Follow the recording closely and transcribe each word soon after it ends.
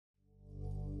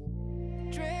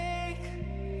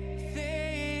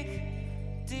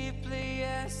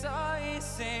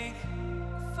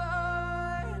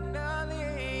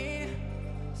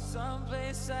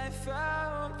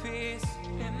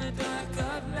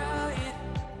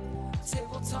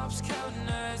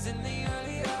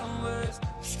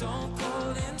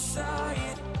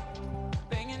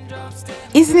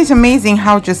Isn't it amazing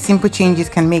how just simple changes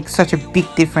can make such a big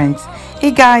difference?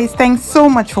 Hey guys, thanks so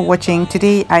much for watching.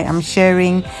 Today I am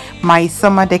sharing my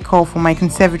summer decor for my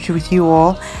conservatory with you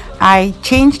all. I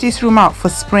changed this room out for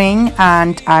spring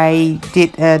and I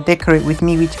did decorate with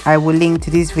me, which I will link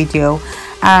to this video.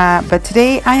 But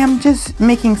today I am just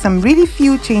making some really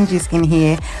few changes in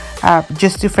here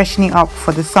just to freshen it up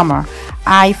for the summer.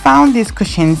 I found these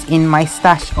cushions in my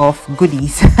stash of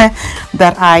goodies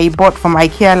that I bought from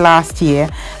IKEA last year,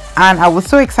 and I was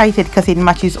so excited because it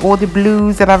matches all the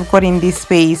blues that I've got in this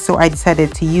space, so I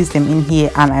decided to use them in here,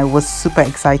 and I was super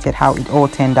excited how it all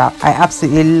turned out. I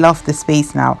absolutely love the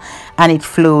space now and it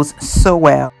flows so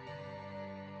well.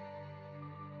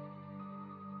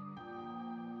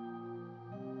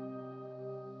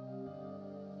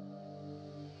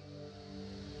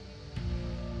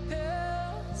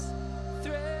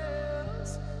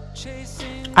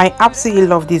 I absolutely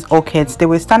love these orchids. They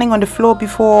were standing on the floor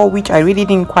before, which I really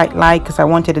didn't quite like because I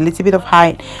wanted a little bit of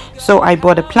height, so I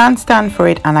bought a plant stand for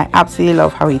it, and I absolutely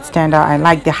love how it turned out. I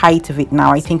like the height of it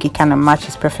now. I think it kind of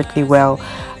matches perfectly well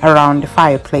around the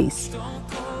fireplace.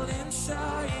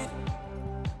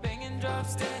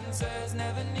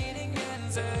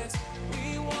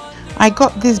 I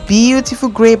got this beautiful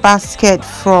grey basket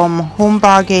from Home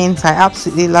Bargains. I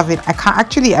absolutely love it. I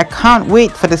can't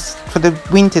wait for the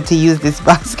winter to use this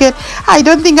basket. I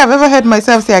don't think I've ever heard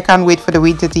myself say I can't wait for the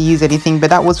winter to use anything,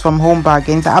 but that was from Home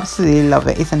Bargains. I absolutely love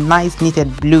it. It's a nice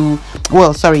knitted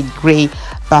grey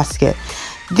basket.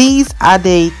 These are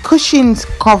the cushions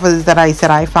covers that I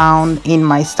said I found in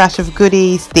my stash of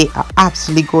goodies. They are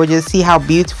absolutely gorgeous. See how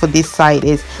beautiful this side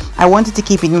is. I wanted to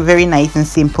keep it very nice and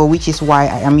simple, which is why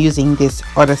I am using this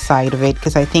other side of it,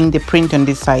 because I think the print on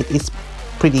this side is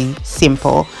pretty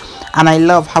simple, and I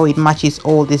love how it matches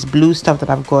all this blue stuff that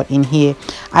I've got in here.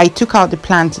 I took out the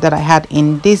plants that I had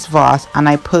in this vase and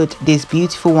I put these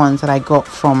beautiful ones that I got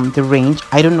from the range.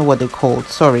 I don't know what they're called,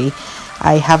 sorry.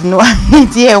 I have no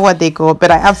idea what they call, but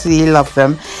I absolutely love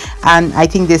them, and I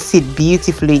think they sit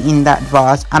beautifully in that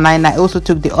vase. And I also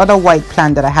took the other white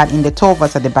plant that I had in the tall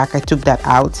vase at the back. I took that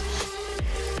out.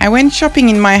 I went shopping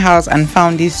in my house and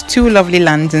found these two lovely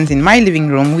lanterns in my living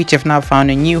room, which I've now found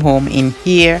a new home in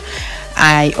here.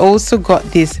 I also got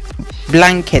this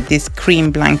blanket, this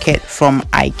cream blanket from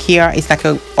IKEA. It's like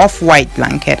a off-white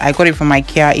blanket. I got it from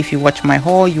IKEA. If you watch my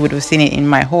haul, you would have seen it in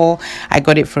my haul. I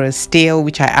got it for a steal,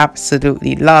 which I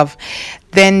absolutely love.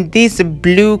 Then this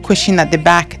blue cushion at the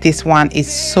back, this one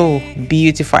is so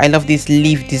beautiful. I love this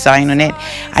leaf design on it.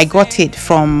 I got it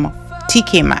from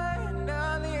TK Maxx.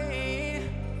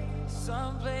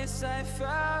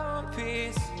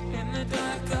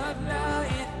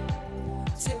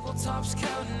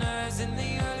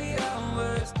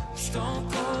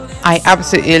 I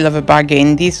absolutely love a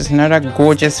bargain. This was another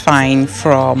gorgeous find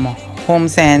from Home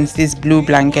Sense. This blue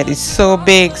blanket is so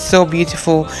big, so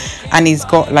beautiful, and it's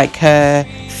got like a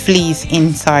fleece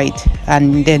inside,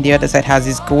 and then the other side has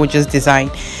this gorgeous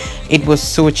design. It was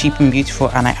so cheap and beautiful,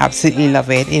 and I absolutely love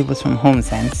it. It was from Home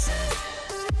Sense.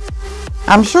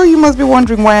 I'm sure you must be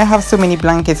wondering why I have so many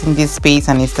blankets in this space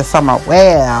and it's the summer.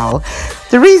 Well,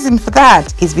 the reason for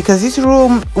that is because this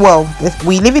room, well,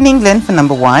 we live in England for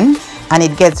number one, and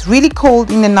it gets really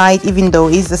cold in the night, even though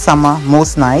it's the summer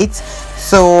most nights.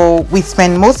 So we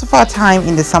spend most of our time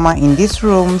in the summer in this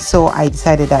room, so I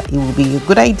decided that it would be a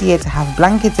good idea to have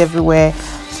blankets everywhere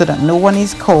so that no one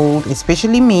is cold,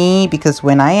 especially me, because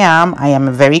when I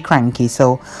am very cranky.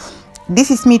 So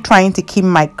this is me trying to keep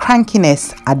my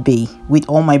crankiness at bay with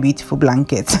all my beautiful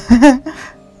blankets.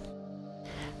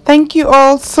 Thank you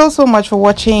all so much for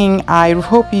watching. I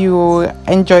hope you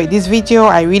enjoyed this video.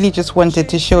 I really just wanted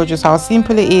to show just how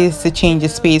simple it is to change a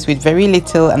space with very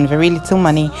little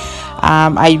money.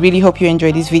 I really hope you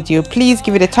enjoyed this video. Please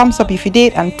give it a thumbs up if you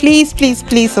did, and please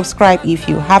subscribe if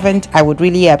you haven't. I would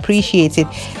really appreciate it.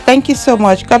 Thank you so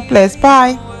much. God bless.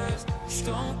 Bye.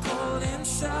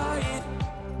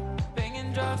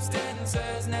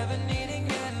 Never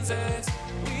needing answers.